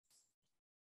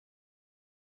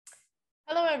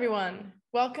Hello, everyone.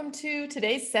 Welcome to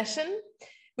today's session,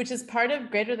 which is part of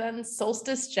Greaterthan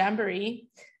Solstice Jamboree,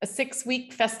 a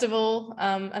 6-week festival,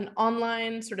 an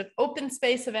online sort of open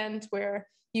space event where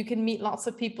you can meet lots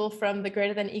of people from the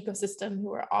Greaterthan ecosystem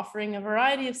who are offering a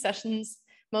variety of sessions,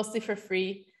 mostly for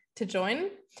free, to join.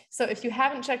 So if you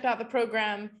haven't checked out the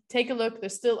program, take a look.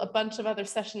 There's still a bunch of other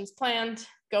sessions planned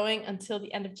going until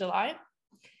the end of July.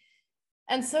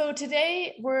 And so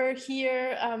today we're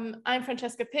here, I'm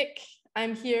Francesca Pick.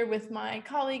 I'm here with my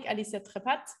colleague Alicia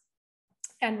Trepat,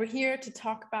 and we're here to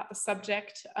talk about the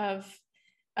subject of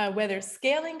whether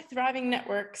scaling thriving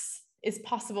networks is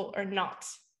possible or not.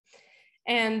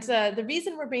 And the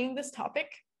reason we're bringing this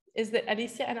topic is that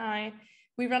Alicia and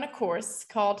we run a course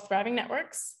called Thriving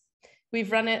Networks.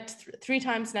 We've run it 3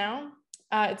 times now.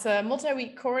 It's a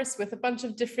multi-week course with a bunch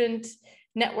of different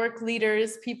network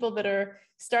leaders, people that are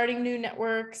starting new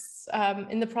networks,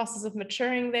 in the process of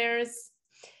maturing theirs.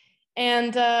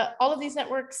 And all of these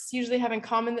networks usually have in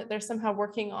common that they're somehow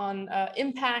working on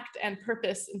impact and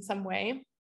purpose in some way.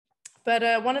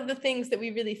 But one of the things that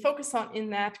we really focus on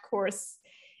in that course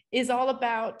is all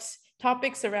about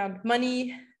topics around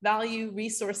money, value,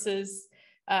 resources,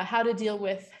 how to deal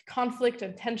with conflict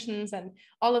and tensions and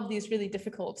all of these really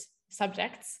difficult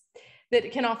subjects that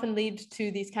can often lead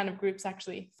to these kind of groups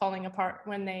actually falling apart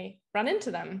when they run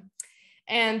into them.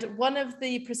 And one of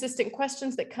the persistent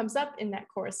questions that comes up in that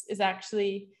course is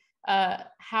actually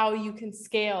how you can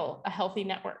scale a healthy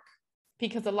network.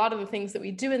 Because a lot of the things that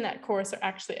we do in that course are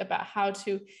actually about how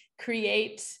to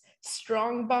create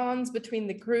strong bonds between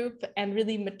the group and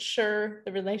really mature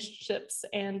the relationships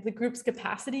and the group's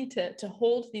capacity to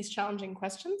hold these challenging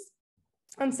questions.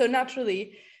 And so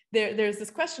naturally, there's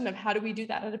this question of how do we do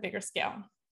that at a bigger scale?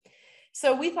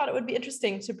 So we thought it would be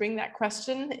interesting to bring that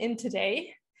question in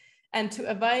today and to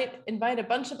invite a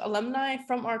bunch of alumni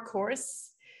from our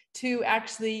course to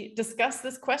actually discuss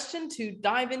this question, to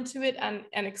dive into it and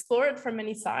explore it from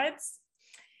many sides.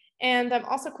 And I'm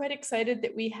also quite excited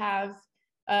that we have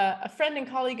a friend and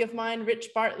colleague of mine, Rich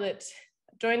Bartlett,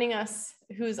 joining us,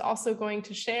 who's also going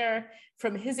to share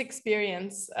from his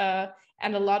experience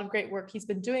and a lot of great work he's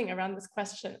been doing around this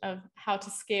question of how to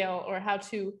scale or how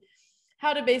to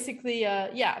basically,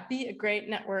 be a great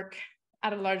network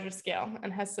at a larger scale,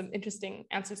 and has some interesting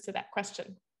answers to that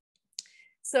question.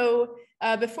 So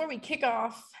before we kick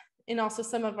off in also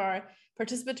some of our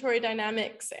participatory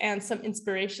dynamics and some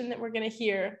inspiration that we're going to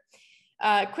hear,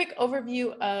 a quick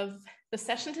overview of the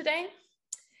session today.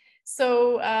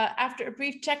 So after a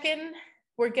brief check-in,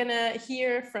 we're going to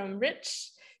hear from Rich,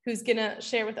 who's going to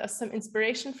share with us some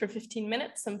inspiration for 15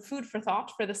 minutes, some food for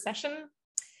thought for the session.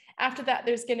 After that,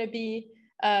 there's going to be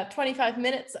 25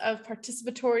 minutes of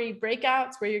participatory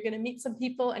breakouts where you're going to meet some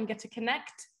people and get to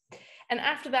connect. And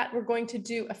after that, we're going to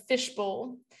do a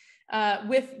fishbowl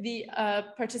with the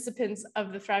participants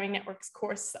of the Thriving Networks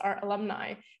course, our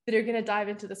alumni, that are going to dive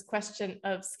into this question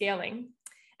of scaling.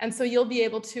 And so you'll be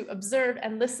able to observe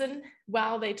and listen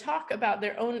while they talk about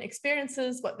their own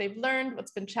experiences, what they've learned,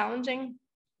 what's been challenging.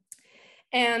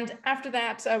 And after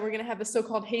that, we're going to have the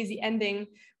so-called hazy ending,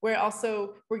 where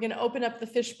also we're going to open up the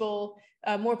fishbowl.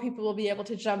 More people will be able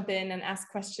to jump in and ask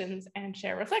questions and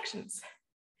share reflections.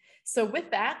 So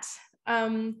with that,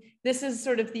 this is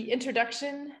sort of the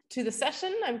introduction to the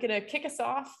session. I'm going to kick us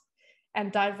off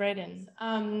and dive right in.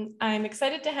 I'm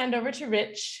excited to hand over to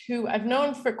Rich, who I've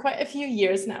known for quite a few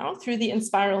years now through the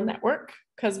Inspiral Network,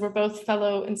 because we're both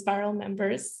fellow Inspiral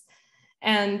members.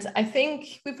 And I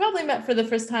think we probably met for the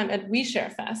first time at We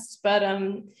Share Fest, but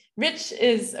Rich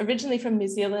is originally from New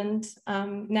Zealand,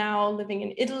 now living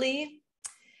in Italy.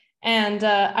 And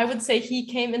I would say he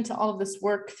came into all of this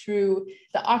work through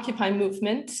the Occupy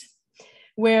movement,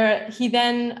 where he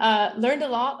then learned a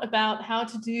lot about how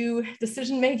to do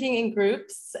decision-making in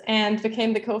groups and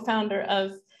became the co-founder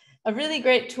of a really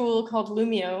great tool called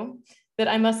Lumio that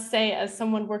I must say, as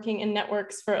someone working in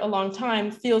networks for a long time,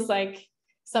 feels like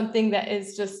something that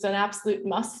is just an absolute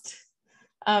must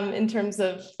in terms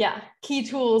of, key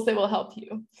tools that will help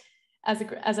you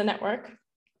as a network.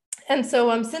 And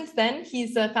so since then,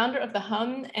 he's a founder of the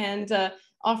Hum and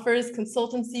offers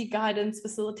consultancy, guidance,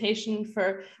 facilitation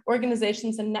for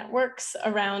organizations and networks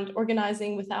around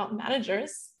organizing without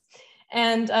managers.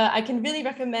 And I can really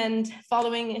recommend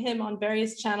following him on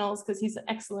various channels because he's an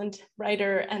excellent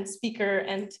writer and speaker,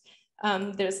 and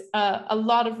there's a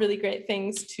lot of really great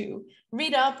things to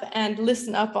read up and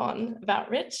listen up on about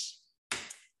Rich.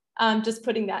 Just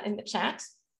putting that in the chat.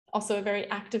 Also a very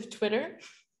active Twitter.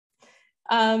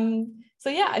 So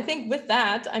I think with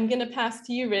that, I'm going to pass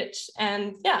to you, Rich,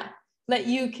 and let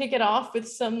you kick it off with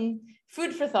some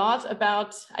food for thought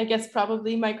about, I guess,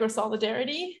 probably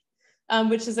Microsolidarity,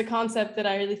 which is a concept that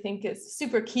I really think is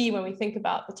super key when we think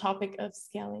about the topic of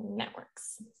scaling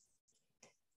networks.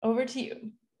 Over to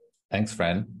you. Thanks,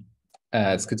 Fran.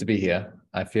 It's good to be here.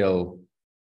 I feel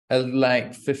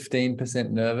like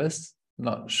 15% nervous.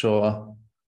 Not sure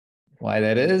why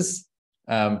that is.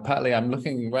 Partly I'm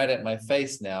looking right at my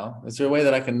face now. Is there a way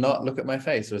that I can not look at my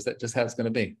face, or is that just how it's going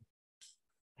to be?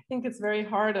 I think it's very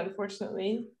hard,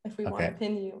 unfortunately, if we want to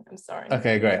pin you. I'm sorry.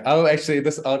 Okay, great.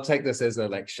 I'll take this as a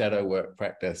like shadow work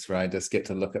practice where I just get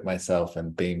to look at myself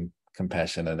and beam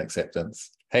compassion and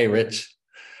acceptance. Hey, Rich.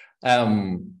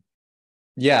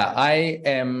 Yeah,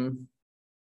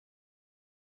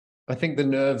 I think the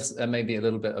nerves are maybe a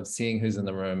little bit of seeing who's in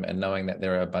the room and knowing that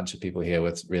there are a bunch of people here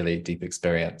with really deep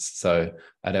experience. So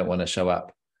I don't want to show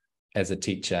up as a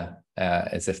teacher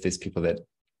as if there's people that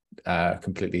are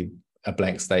completely a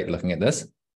blank slate looking at this.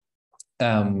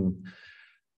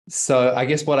 So I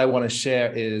guess what I want to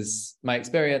share is my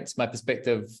experience, my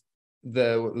perspective,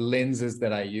 the lenses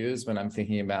that I use when I'm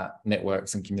thinking about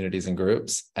networks and communities and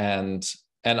groups, and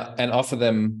offer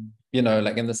them, you know,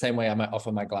 like in the same way I might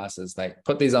offer my glasses, like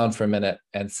put these on for a minute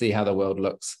and see how the world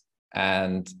looks.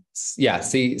 And yeah,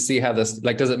 see how this,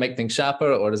 like, does it make things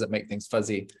sharper or does it make things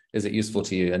fuzzy? Is it useful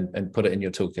to you? And put it in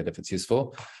your toolkit if it's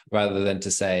useful, rather than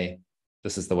to say,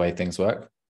 this is the way things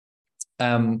work.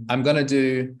 I'm going to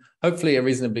do hopefully a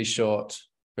reasonably short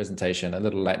presentation, a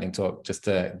little lightning talk, just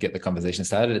to get the conversation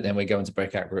started. And then we go into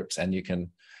breakout groups and you can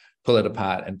pull it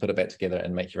apart and put it back together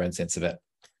and make your own sense of it.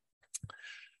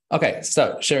 Okay,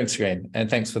 so sharing screen, and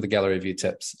thanks for the gallery view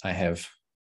tips. I have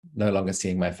no longer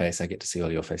seeing my face. I get to see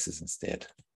all your faces instead.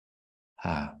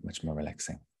 Much more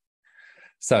relaxing.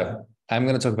 So I'm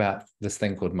going to talk about this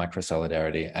thing called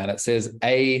Microsolidarity, and it says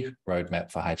a roadmap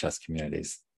for high trust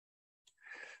communities.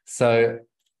 So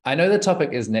I know the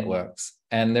topic is networks,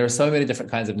 and there are so many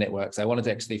different kinds of networks. I wanted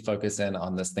to actually focus in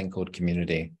on this thing called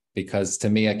community, because to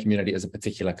me, a community is a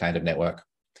particular kind of network.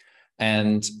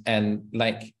 And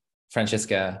like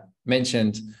Francesca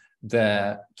mentioned,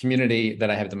 the community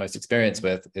that I have the most experience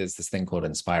with is this thing called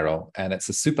Inspiral, and it's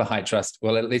a super high trust.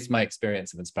 Well, at least my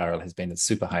experience of Inspiral has been a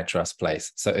super high trust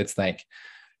place. So it's like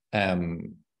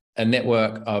a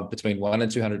network of between 1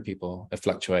 and 200 people. It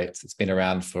fluctuates. It's been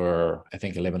around for, I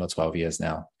think, 11 or 12 years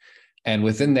now. And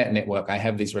within that network, I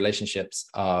have these relationships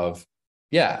of,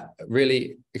 yeah,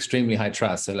 really extremely high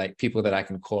trust. So like people that I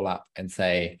can call up and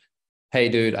say, hey,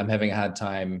 dude, I'm having a hard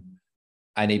time.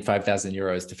 I need 5,000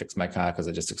 euros to fix my car because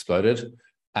it just exploded,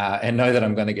 and know that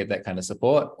I'm going to get that kind of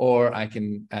support. Or I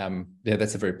can, yeah,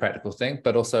 that's a very practical thing,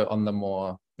 but also on the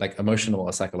more like emotional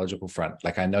or psychological front,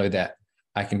 like I know that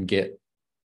I can get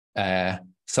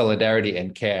solidarity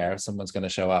and care. Someone's going to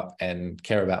show up and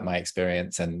care about my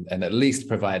experience and at least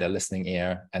provide a listening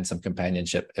ear and some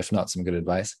companionship, if not some good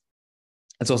advice.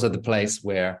 It's also the place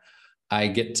where I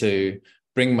get to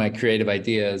bring my creative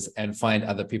ideas and find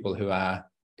other people who are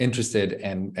interested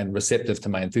and receptive to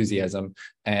my enthusiasm,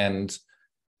 and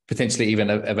potentially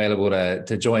even available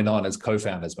to join on as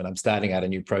co-founders when I'm starting out a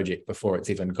new project before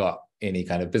it's even got any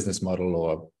kind of business model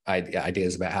or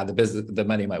ideas about how the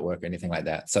money might work or anything like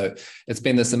that. So it's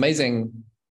been this amazing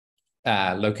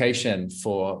location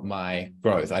for my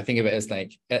growth. I think of it as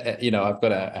like, you know, I've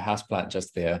got a houseplant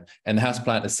just there, and the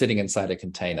houseplant is sitting inside a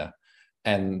container.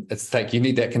 And it's like, you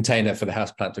need that container for the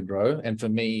houseplant to grow. And for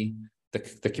me,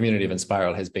 the community of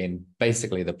Inspiral has been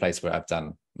basically the place where I've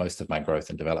done most of my growth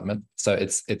and development. So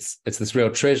it's this real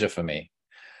treasure for me.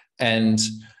 And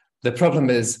the problem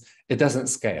is it doesn't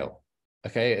scale.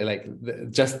 Okay, like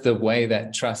just the way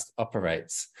that trust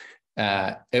operates,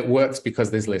 it works because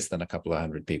there's less than a couple of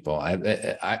hundred people.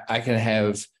 I can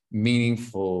have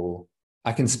meaningful.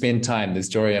 I can spend time.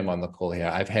 There's Joriam on the call here.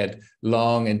 I've had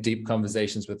long and deep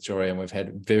conversations with Joriam. We've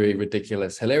had very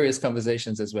ridiculous, hilarious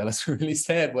conversations as well as really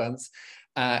sad ones.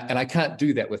 And I can't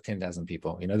do that with 10,000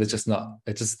 people. You know, there's just not,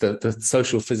 it's just the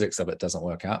social physics of it doesn't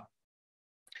work out.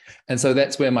 And so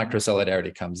that's where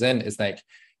Microsolidarity comes in, is like,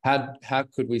 how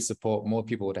could we support more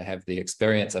people to have the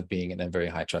experience of being in a very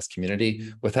high trust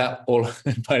community without all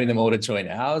inviting them all to join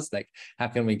ours? Like, how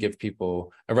can we give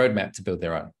people a roadmap to build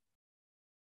their own?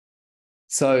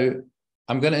 So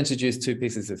I'm going to introduce two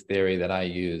pieces of theory that I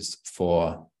use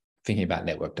for thinking about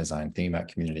network design, thinking about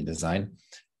community design.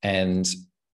 And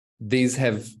these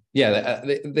have, yeah,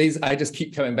 these, I just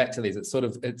keep coming back to these.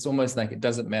 It's almost like it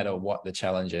doesn't matter what the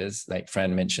challenge is. Like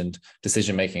Fran mentioned,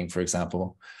 decision-making, for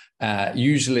example.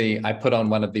 Usually I put on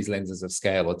one of these lenses of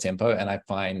scale or tempo and I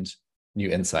find new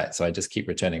insights. So I just keep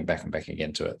returning back and back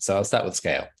again to it. So I'll start with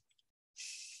scale.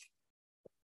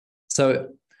 So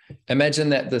imagine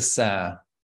that this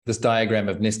diagram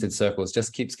of nested circles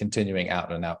just keeps continuing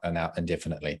out and out and out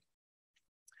indefinitely.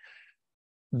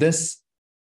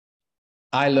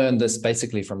 I learned this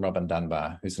basically from Robin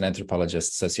Dunbar, who's an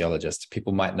anthropologist, sociologist.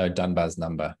 People might know Dunbar's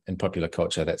number in popular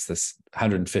culture. That's this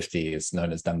 150 is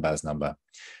known as Dunbar's number.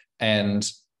 And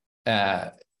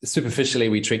superficially,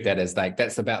 we treat that as like,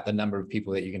 that's about the number of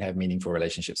people that you can have meaningful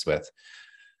relationships with.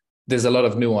 There's a lot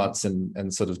of nuance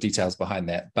and sort of details behind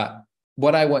that. But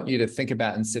what I want you to think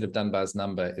about instead of Dunbar's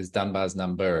number is Dunbar's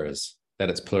numbers, that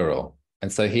it's plural.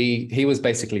 And so he was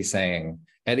basically saying,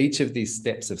 at each of these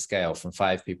steps of scale, from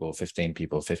 5 people, 15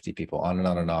 people, 50 people, on and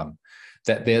on and on,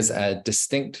 that there's a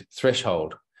distinct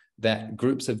threshold that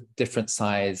groups of different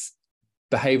size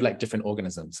behave like different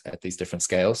organisms at these different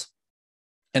scales.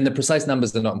 And the precise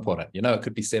numbers are not important. You know, it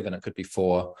could be 7, it could be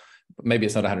 4, maybe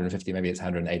it's not 150, maybe it's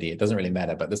 180. It doesn't really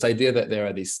matter. But this idea that there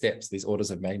are these steps, these orders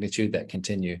of magnitude that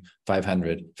continue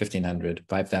 500, 1500,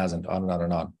 5000, on and on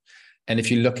and on. And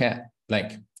if you look at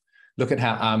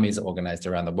how armies are organized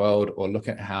around the world, or look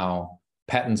at how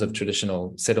patterns of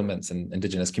traditional settlements and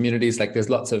indigenous communities, like there's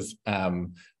lots of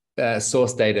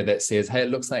source data that says, hey, it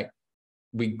looks like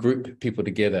we group people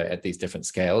together at these different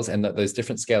scales, and that those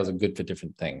different scales are good for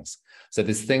different things. So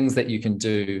there's things that you can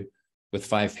do with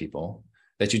 5 people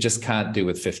that you just can't do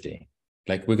with 50.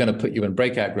 Like, we're going to put you in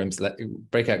breakout groups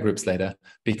later,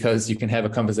 because you can have a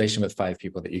conversation with 5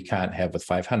 people that you can't have with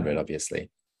 500, obviously.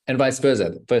 And vice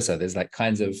versa. There's like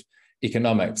kinds of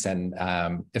economics and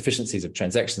efficiencies of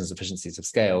transactions, efficiencies of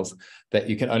scales that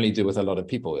you can only do with a lot of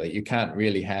people. You can't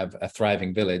really have a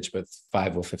thriving village with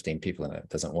 5 or 15 people in it. It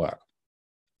doesn't work.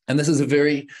 And this is a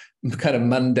very kind of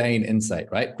mundane insight,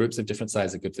 right? Groups of different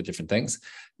sizes are good for different things.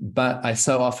 But I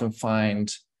so often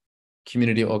find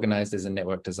community organizers and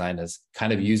network designers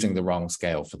kind of using the wrong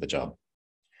scale for the job.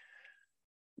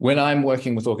 When I'm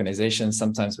working with organizations,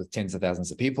 sometimes with tens of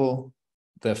thousands of people,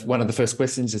 one of the first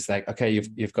questions is like, okay,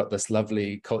 you've got this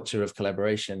lovely culture of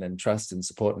collaboration and trust and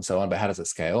support and so on, but how does it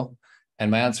scale? And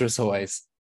my answer is always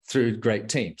through great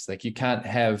teams. Like, you can't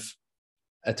have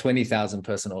a 20,000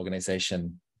 person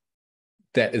organization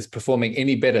that is performing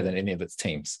any better than any of its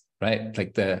teams, right?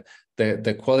 Like the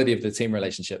quality of the team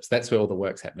relationships, that's where all the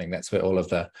work's happening. That's where all of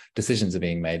the decisions are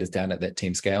being made, is down at that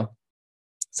team scale.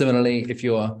 Similarly, if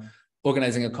you're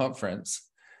organizing a conference,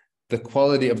 the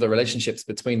quality of the relationships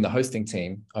between the hosting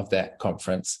team of that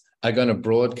conference are going to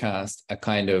broadcast a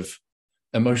kind of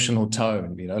emotional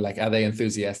tone, you know, like, are they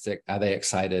enthusiastic? Are they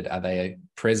excited? Are they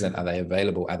present? Are they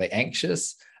available? Are they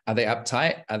anxious? Are they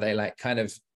uptight? Are they like kind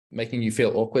of making you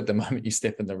feel awkward the moment you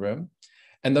step in the room?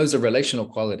 And those are relational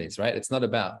qualities, right? It's not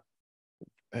about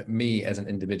me as an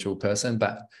individual person,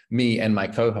 but me and my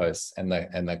co-hosts and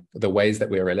the ways that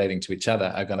we're relating to each other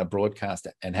are going to broadcast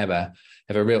and have a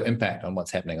real impact on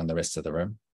what's happening on the rest of the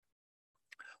room.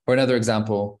 Or another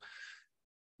example,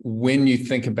 when you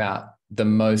think about the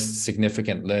most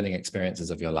significant learning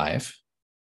experiences of your life,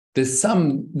 there's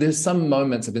some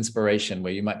moments of inspiration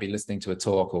where you might be listening to a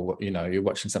talk, or, you know, you're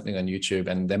watching something on YouTube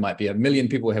and there might be 1 million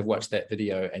people who have watched that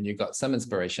video and you got some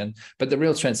inspiration, but the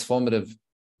real transformative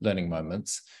learning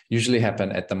moments usually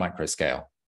happen at the micro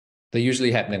scale. They're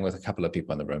usually happening with a couple of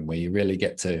people in the room, where you really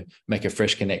get to make a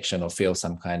fresh connection or feel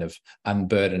some kind of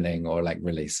unburdening or like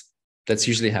release. That's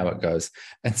usually how it goes.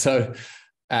 And so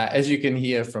as you can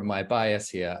hear from my bias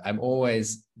here, I'm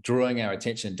always drawing our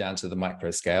attention down to the micro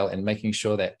scale and making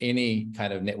sure that any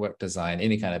kind of network design,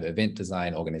 any kind of event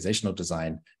design, organizational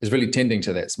design is really tending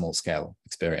to that small scale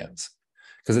experience.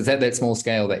 Because it's at that small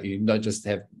scale that you not just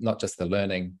the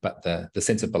learning, but the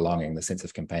sense of belonging, the sense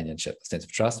of companionship, the sense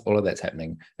of trust, all of that's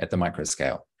happening at the micro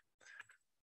scale.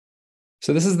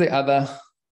 So this is the other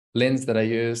lens that I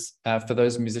use. For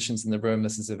those musicians in the room,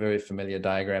 this is a very familiar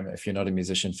diagram. If you're not a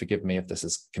musician, forgive me if this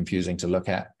is confusing to look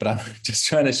at, but I'm just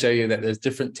trying to show you that there's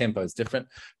different tempos, different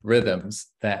rhythms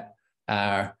that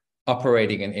are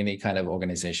operating in any kind of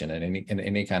organization and in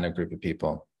any kind of group of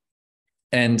people.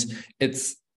 And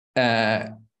it's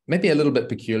maybe a little bit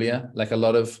peculiar. Like,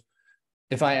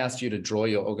 if I asked you to draw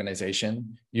your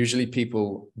organization, usually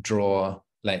people draw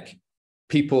like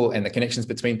people and the connections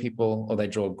between people, or they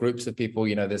draw groups of people.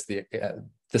 You know, there's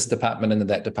this department and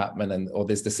that department, or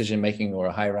there's decision making or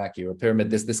a hierarchy or a pyramid.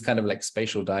 There's this kind of like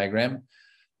spatial diagram.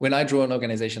 When I draw an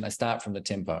organization, I start from the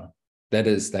tempo. That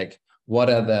is like, what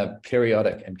are the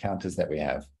periodic encounters that we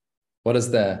have? What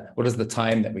is the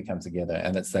time that we come together?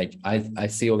 And it's like, I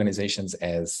see organizations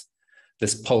as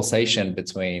this pulsation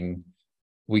between,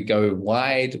 we go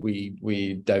wide,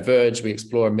 we diverge, we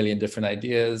explore 1 million different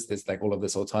ideas. There's like all of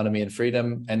this autonomy and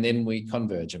freedom. And then we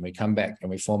converge and we come back and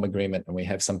we form agreement and we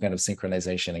have some kind of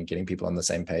synchronization and getting people on the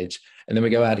same page. And then we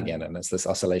go out again, and it's this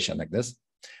oscillation like this.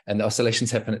 And the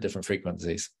oscillations happen at different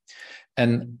frequencies.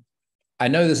 And I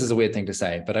know this is a weird thing to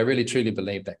say, but I really truly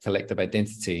believe that collective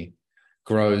identity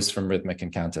grows from rhythmic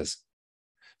encounters.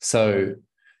 So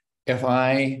if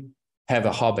I have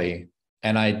a hobby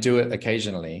and I do it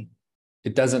occasionally,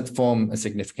 it doesn't form a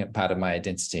significant part of my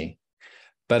identity.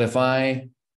 But if I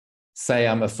say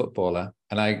I'm a footballer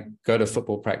and I go to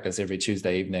football practice every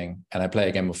Tuesday evening and I play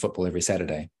a game of football every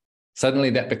Saturday,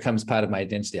 suddenly that becomes part of my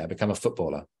identity. I become a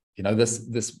footballer. You know,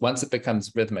 this once it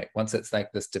becomes rhythmic, once it's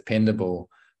like this dependable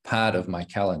part of my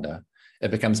calendar,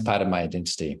 it becomes part of my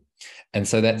identity. And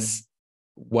so that's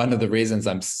one of the reasons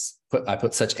I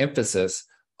put such emphasis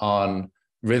on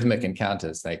rhythmic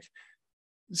encounters, like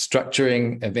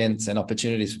structuring events and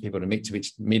opportunities for people to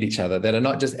meet each other that are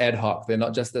not just ad hoc. They're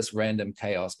not just this random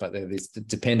chaos, but they're these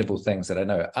dependable things that I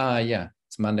know, yeah,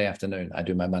 it's Monday afternoon. I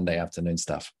do my Monday afternoon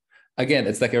stuff. Again,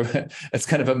 it's like it's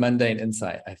kind of a mundane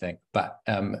insight, I think, but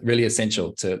really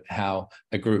essential to how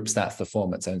a group starts to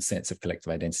form its own sense of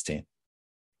collective identity.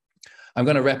 I'm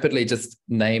going to rapidly just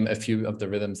name a few of the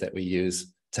rhythms that we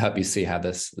use to help you see how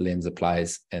this lens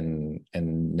applies in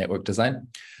network design.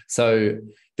 So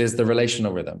there's the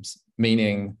relational rhythms,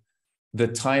 meaning the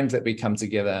times that we come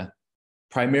together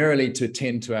primarily to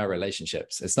tend to our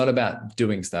relationships. It's not about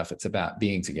doing stuff, it's about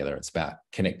being together. It's about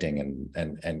connecting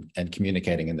and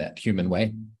communicating in that human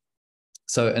way.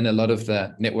 So in a lot of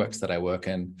the networks that I work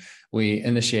in, we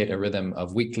initiate a rhythm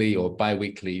of weekly or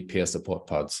bi-weekly peer support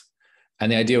pods.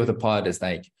 And the idea with a pod is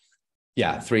like,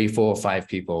 3, 4, 5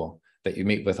 people that you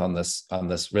meet with on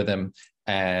this rhythm,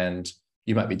 and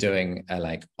you might be doing a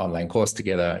like online course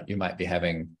together. You might be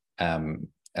having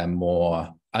a more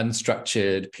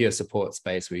unstructured peer support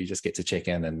space where you just get to check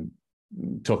in and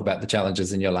talk about the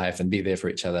challenges in your life and be there for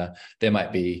each other. There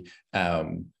might be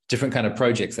different kind of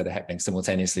projects that are happening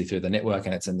simultaneously through the network,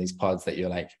 and it's in these pods that you're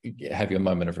like, have your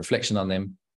moment of reflection on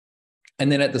them.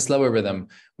 And then at the slower rhythm,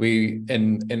 we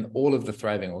in all of the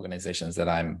thriving organizations that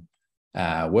I'm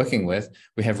working with,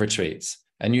 we have retreats,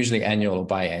 and usually annual or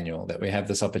biannual, that we have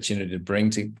this opportunity to bring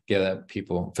together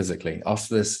people physically off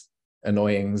this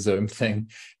annoying Zoom thing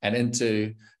and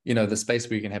into, the space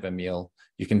where you can have a meal,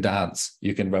 you can dance,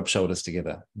 you can rub shoulders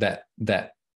together.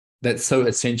 That's so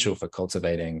essential for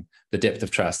cultivating the depth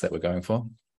of trust that we're going for.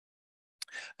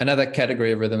 Another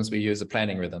category of rhythms we use are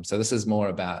planning rhythms. So this is more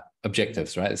about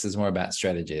objectives, right? This is more about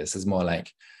strategy. This is more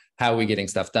like, how are we getting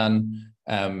stuff done?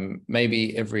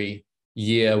 Maybe every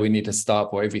year we need to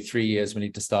stop, or every 3 years we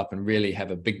need to stop and really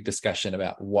have a big discussion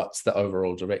about what's the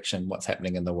overall direction, what's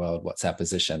happening in the world, what's our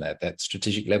position at that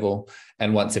strategic level.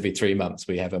 And once every 3 months,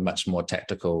 we have a much more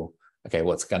tactical, okay,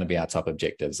 what's going to be our top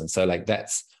objectives? And so like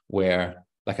that's where,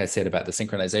 like I said about the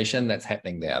synchronization, that's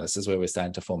happening there. This is where we're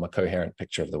starting to form a coherent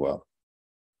picture of the world.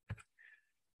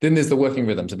 Then there's the working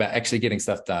rhythms about actually getting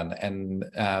stuff done. And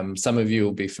some of you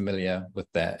will be familiar with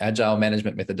the agile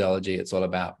management methodology. It's all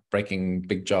about breaking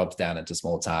big jobs down into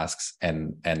small tasks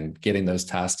and getting those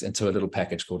tasks into a little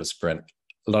package called a sprint.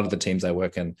 A lot of the teams I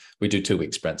work in, we do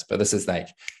 2-week sprints, but this is like,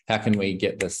 how can we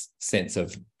get this sense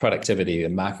of productivity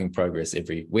and marking progress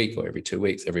every week or every 2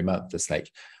 weeks, every month? It's like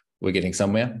we're getting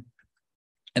somewhere.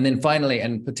 And then finally,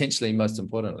 and potentially most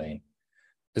importantly,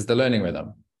 is the learning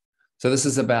rhythm. So this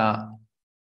is about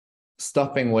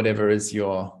stopping whatever is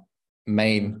your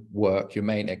main work, your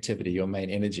main activity, your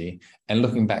main energy, and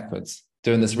looking backwards,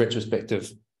 doing this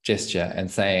retrospective gesture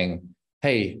and saying,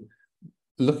 hey,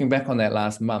 looking back on that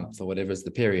last month or whatever is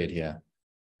the period here,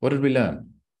 what did we learn?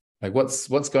 Like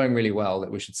what's going really well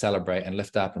that we should celebrate and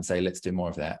lift up and say, let's do more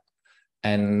of that.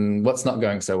 And what's not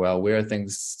going so well? Where are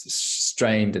things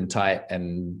strained and tight?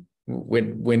 And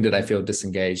when did I feel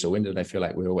disengaged, or when did I feel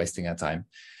like we were wasting our time?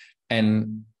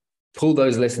 And pull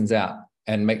those lessons out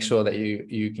and make sure that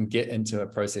you can get into a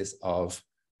process of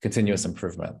continuous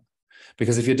improvement.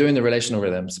 Because if you're doing the relational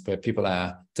rhythms where people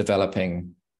are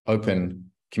developing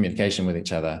open communication with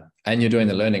each other, and you're doing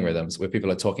the learning rhythms where people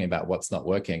are talking about what's not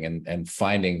working and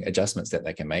finding adjustments that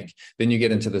they can make, then you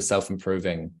get into the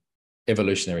self-improving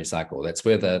evolutionary cycle. That's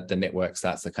where the network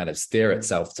starts to kind of steer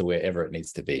itself to wherever it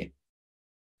needs to be.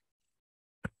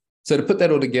 So to put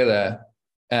that all together,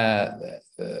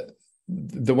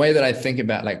 the way that I think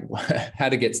about like how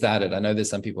to get started, I know there's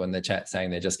some people in the chat saying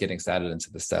they're just getting started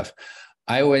into this stuff.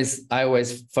 I always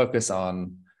focus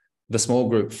on the small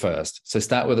group first. So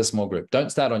start with a small group. Don't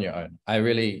start on your own. I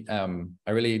really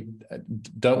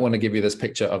don't want to give you this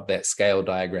picture of that scale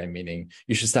diagram, meaning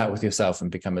you should start with yourself and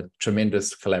become a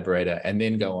tremendous collaborator and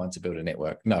then go on to build a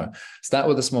network. No, start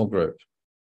with a small group,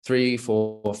 3,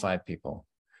 4, 5 people.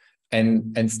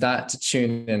 And start to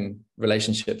tune in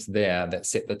relationships there that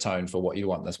set the tone for what you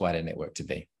want this wider network to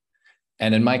be.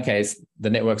 And in my case, the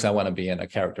networks I want to be in are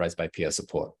characterized by peer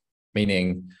support,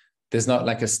 meaning there's not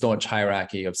like a staunch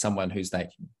hierarchy of someone who's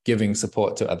like giving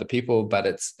support to other people, but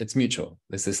it's mutual.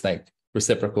 There's this like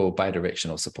reciprocal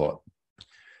bidirectional support.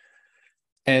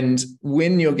 And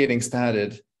when you're getting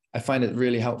started, I find it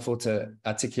really helpful to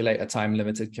articulate a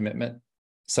time-limited commitment.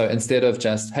 So instead of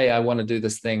just, hey, I want to do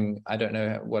this thing, I don't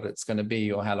know what it's going to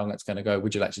be or how long it's going to go,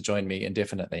 would you like to join me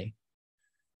indefinitely?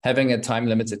 Having a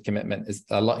time-limited commitment is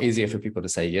a lot easier for people to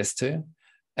say yes to.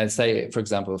 And say, for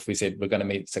example, if we said we're going to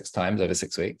meet 6 times over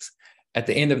 6 weeks, at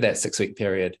the end of that 6-week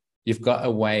period, you've got a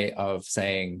way of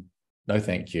saying, no,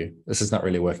 thank you. This is not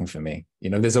really working for me. You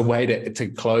know, there's a way to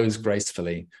close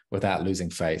gracefully without losing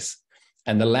face.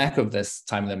 And the lack of this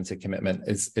time-limited commitment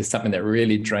is something that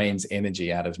really drains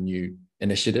energy out of new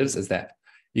initiatives, is that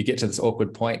you get to this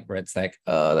awkward point where it's like,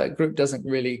 oh, that group doesn't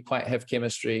really quite have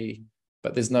chemistry,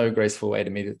 but there's no graceful way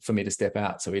for me to step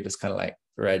out. So we just kind of like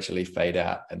gradually fade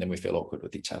out, and then we feel awkward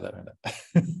with each other.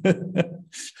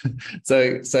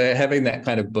 So having that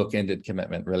kind of bookended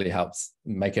commitment really helps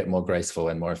make it more graceful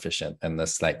and more efficient in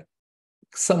this like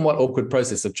somewhat awkward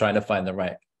process of trying to find the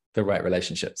right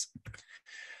relationships.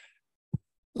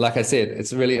 Like I said,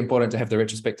 it's really important to have the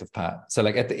retrospective part. So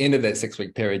like at the end of that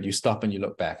 6-week period, you stop and you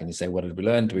look back and you say, what did we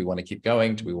learn? Do we want to keep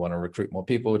going? Do we want to recruit more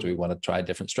people? Do we want to try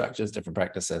different structures, different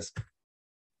practices?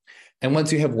 And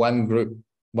once you have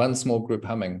one small group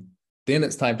humming, then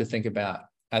it's time to think about,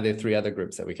 are there 3 other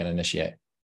groups that we can initiate?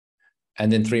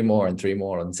 And then 3 more and 3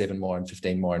 more and 7 more and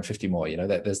 15 more and 50 more. You know,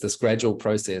 that there's this gradual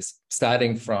process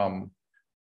starting from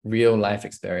real life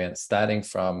experience, starting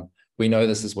from, we know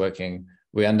this is working,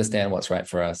 we understand what's right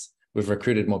for us, we've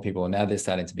recruited more people, and now there's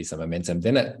starting to be some momentum.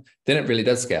 Then it really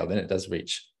does scale. Then it does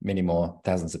reach many more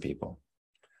thousands of people.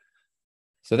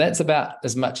 So that's about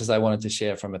as much as I wanted to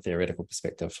share from a theoretical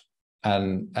perspective.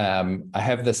 And I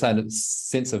have this kind of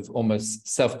sense of almost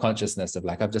self-consciousness of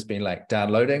like, I've just been like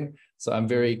downloading. So I'm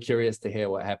very curious to hear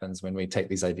what happens when we take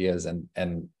these ideas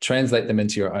and translate them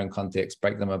into your own context,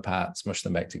 break them apart, smush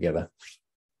them back together.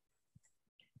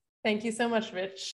 Thank you so much, Rich.